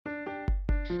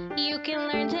You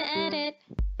can learn to edit.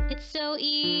 It's so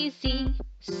easy,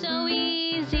 so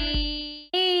easy.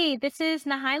 Hey, this is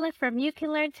Nahyla from You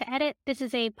Can Learn to Edit. This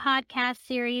is a podcast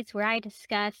series where I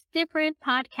discuss different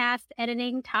podcast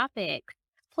editing topics.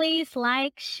 Please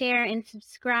like, share, and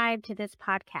subscribe to this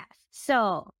podcast.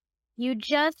 So, you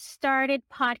just started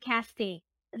podcasting.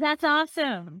 That's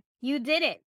awesome. You did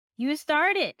it. You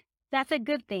started. That's a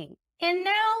good thing. And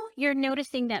now you're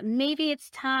noticing that maybe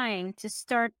it's time to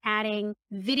start adding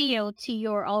video to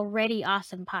your already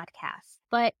awesome podcast,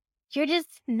 but you're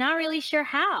just not really sure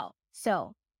how.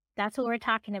 So that's what we're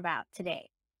talking about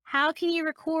today. How can you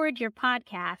record your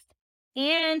podcast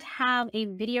and have a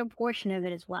video portion of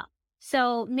it as well?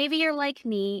 So maybe you're like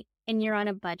me and you're on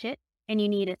a budget and you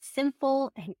need a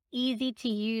simple and easy to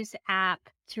use app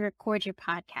to record your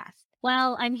podcast.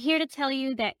 Well, I'm here to tell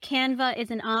you that Canva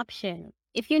is an option.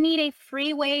 If you need a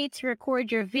free way to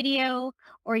record your video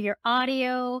or your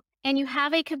audio, and you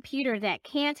have a computer that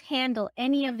can't handle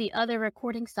any of the other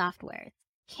recording softwares,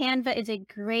 Canva is a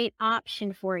great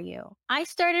option for you. I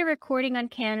started recording on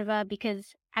Canva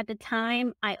because at the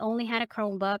time I only had a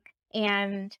Chromebook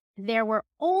and there were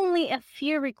only a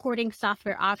few recording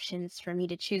software options for me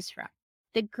to choose from.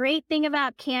 The great thing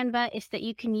about Canva is that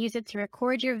you can use it to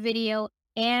record your video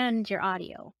and your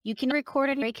audio. You can record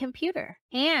on your computer,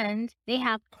 and they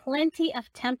have plenty of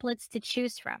templates to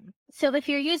choose from. So if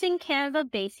you're using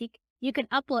Canva Basic, you can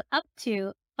upload up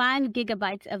to 5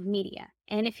 gigabytes of media.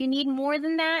 And if you need more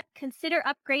than that, consider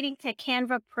upgrading to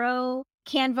Canva Pro,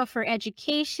 Canva for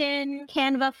Education,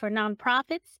 Canva for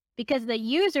Nonprofits, because the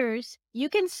users, you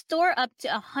can store up to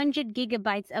 100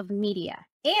 gigabytes of media.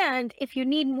 And if you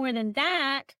need more than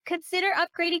that, consider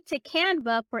upgrading to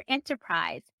Canva for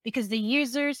Enterprise because the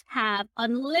users have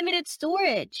unlimited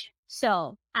storage.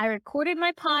 So I recorded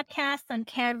my podcast on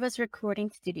Canva's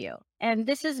recording studio, and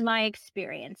this is my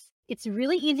experience. It's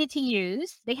really easy to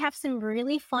use. They have some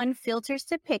really fun filters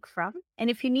to pick from. And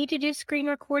if you need to do screen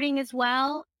recording as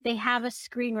well, they have a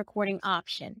screen recording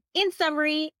option. In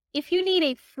summary, if you need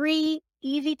a free,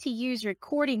 easy-to-use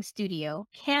recording studio,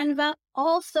 Canva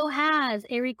also has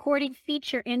a recording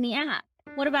feature in the app.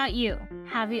 What about you?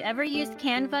 Have you ever used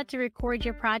Canva to record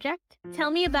your project?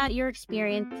 Tell me about your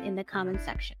experience in the comment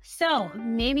section. So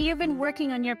maybe you've been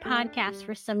working on your podcast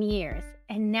for some years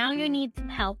and now you need some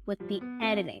help with the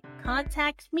editing.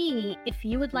 Contact me if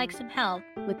you would like some help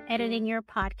with editing your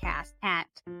podcast at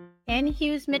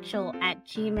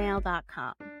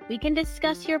nhughesmitchell@gmail.com. We can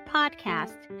discuss your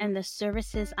podcast and the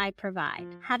services I provide.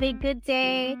 Have a good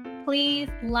day. Please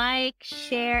like,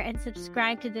 share, and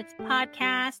subscribe to this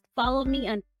podcast. Follow me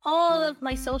on all of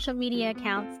my social media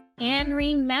accounts. And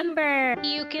remember,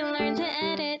 You can learn to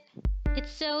edit.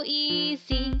 It's so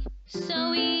easy,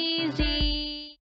 so easy.